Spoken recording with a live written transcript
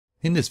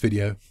In this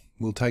video,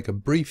 we'll take a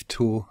brief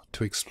tour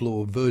to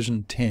explore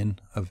version 10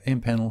 of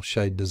MPanel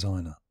Shade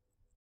Designer.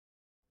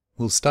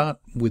 We'll start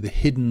with a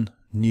hidden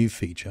new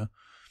feature,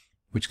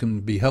 which can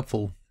be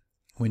helpful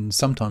when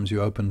sometimes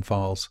you open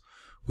files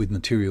with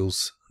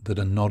materials that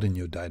are not in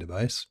your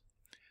database.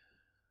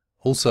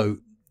 Also,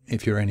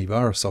 if your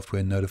antivirus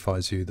software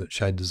notifies you that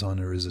Shade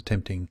Designer is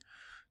attempting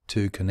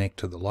to connect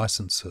to the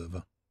license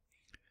server.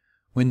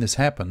 When this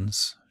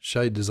happens,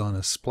 Shade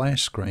Designer's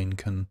splash screen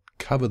can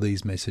cover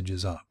these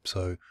messages up.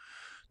 So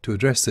to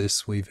address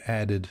this, we've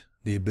added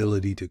the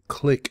ability to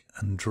click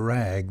and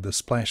drag the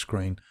splash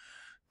screen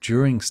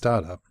during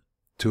startup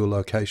to a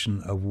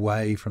location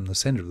away from the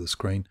center of the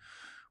screen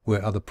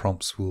where other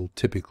prompts will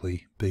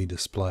typically be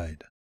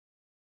displayed.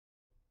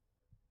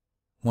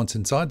 Once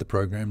inside the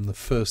program, the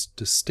first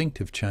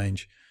distinctive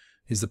change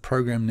is the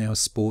program now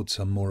sports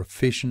a more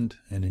efficient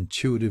and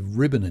intuitive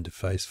ribbon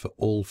interface for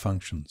all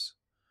functions.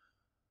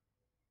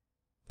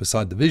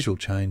 Beside the visual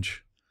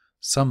change,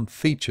 some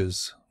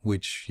features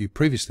which you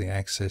previously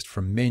accessed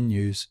from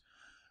menus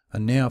are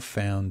now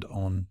found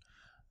on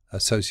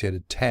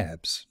associated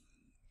tabs.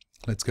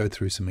 Let's go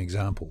through some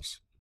examples.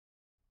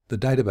 The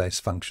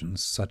database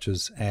functions, such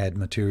as add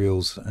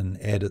materials and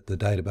edit the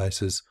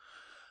databases,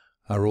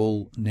 are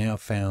all now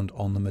found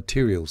on the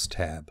Materials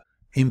tab.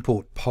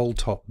 Import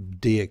pole-top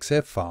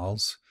DXF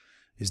files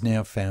is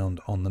now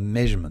found on the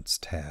Measurements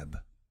tab.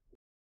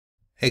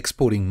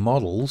 Exporting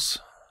models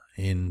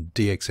in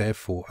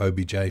DXF or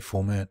OBJ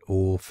format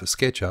or for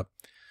SketchUp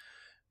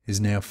is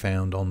now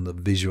found on the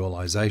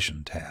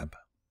Visualization tab.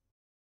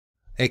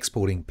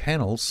 Exporting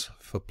panels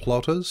for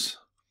plotters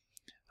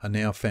are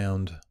now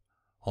found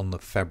on the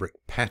Fabric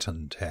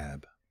Pattern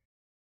tab.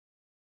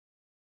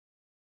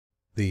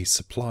 The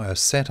Supplier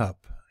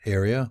Setup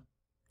area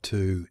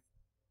to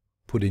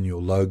put in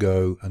your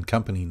logo and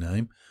company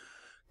name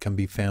can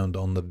be found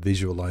on the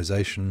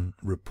Visualization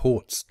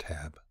Reports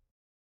tab.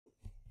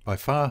 By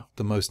far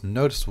the most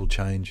noticeable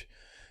change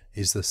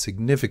is the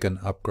significant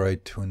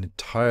upgrade to an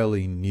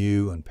entirely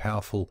new and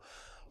powerful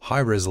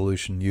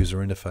high-resolution user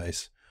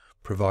interface,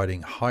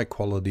 providing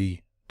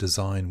high-quality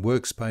design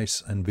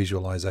workspace and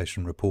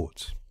visualization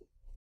reports.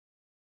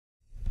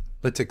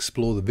 Let's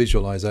explore the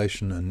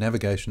visualization and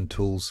navigation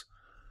tools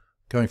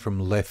going from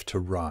left to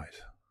right.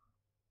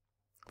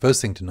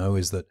 First thing to know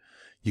is that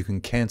you can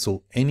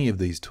cancel any of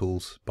these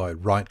tools by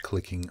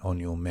right-clicking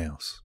on your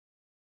mouse.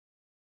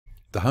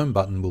 The Home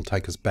button will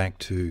take us back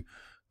to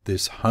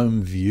this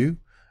home view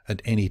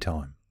at any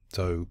time.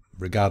 So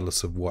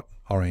regardless of what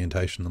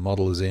orientation the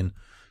model is in,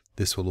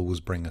 this will always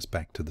bring us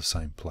back to the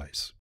same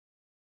place.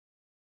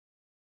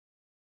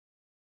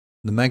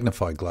 The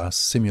magnify glass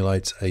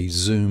simulates a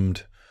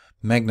zoomed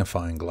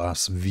magnifying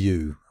glass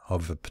view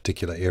of a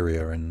particular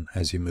area, and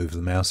as you move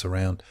the mouse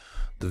around,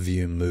 the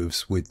view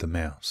moves with the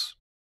mouse.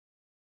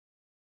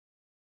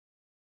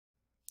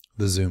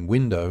 The zoom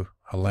window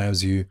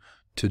allows you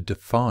to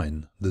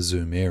define the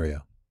zoom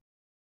area.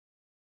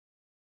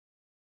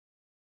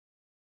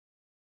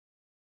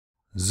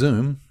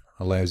 Zoom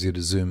allows you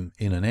to zoom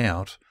in and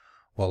out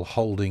while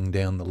holding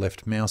down the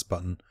left mouse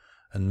button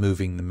and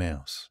moving the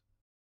mouse.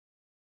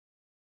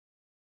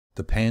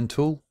 The pan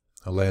tool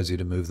allows you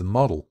to move the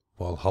model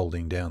while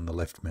holding down the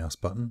left mouse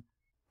button,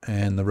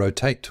 and the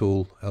rotate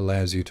tool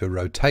allows you to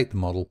rotate the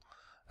model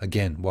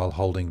again while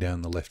holding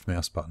down the left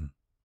mouse button.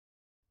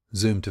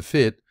 Zoom to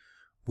fit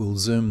will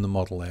zoom the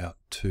model out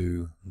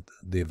to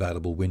the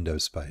available window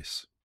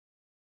space.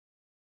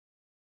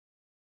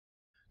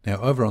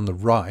 Now over on the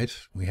right,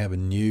 we have a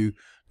new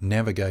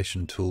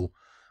navigation tool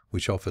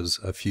which offers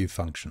a few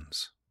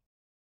functions.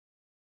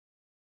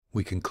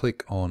 We can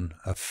click on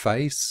a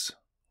face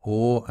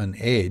or an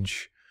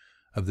edge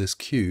of this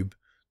cube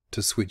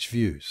to switch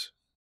views.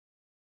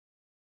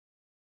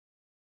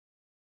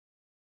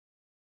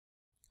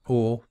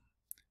 Or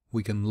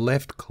we can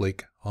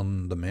left-click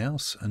on the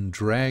mouse and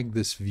drag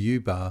this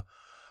view bar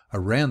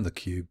around the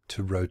cube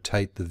to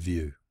rotate the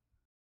view.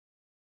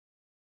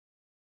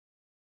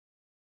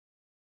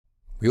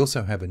 We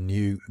also have a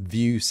new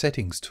View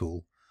Settings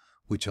tool,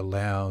 which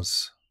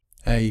allows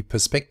a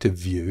perspective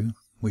view,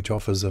 which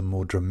offers a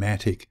more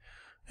dramatic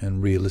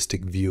and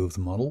realistic view of the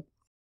model.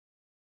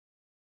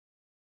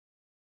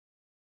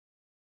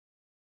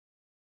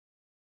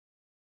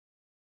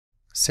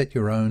 Set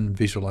your own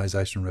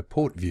visualization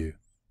report view.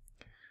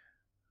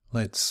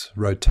 Let's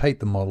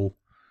rotate the model,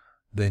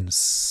 then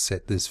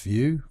set this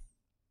view.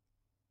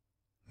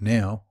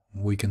 Now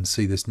we can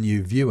see this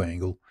new view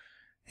angle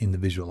in the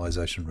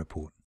visualization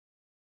report.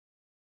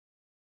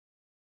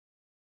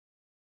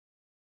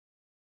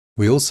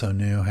 We also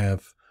now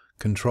have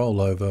control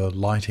over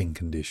lighting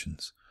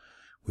conditions,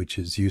 which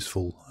is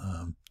useful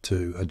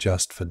to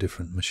adjust for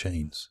different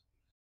machines.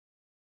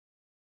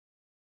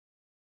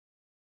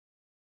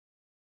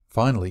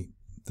 Finally,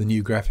 the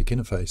new graphic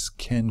interface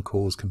can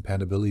cause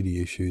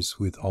compatibility issues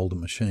with older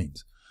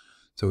machines.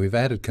 So we've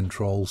added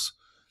controls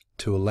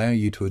to allow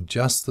you to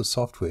adjust the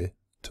software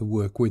to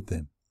work with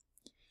them.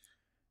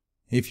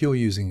 If you're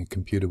using a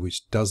computer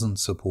which doesn't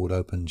support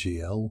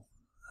OpenGL,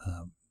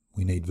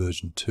 we need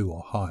version 2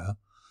 or higher,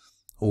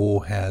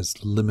 or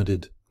has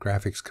limited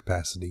graphics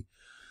capacity,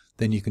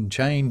 then you can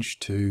change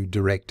to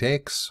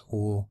DirectX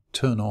or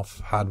turn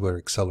off hardware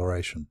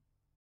acceleration.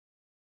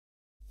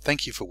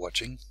 Thank you for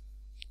watching.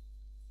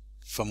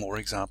 For more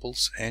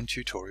examples and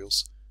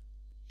tutorials,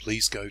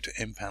 please go to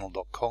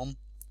MPanel.com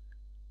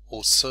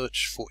or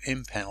search for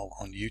MPanel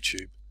on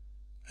YouTube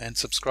and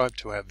subscribe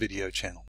to our video channel.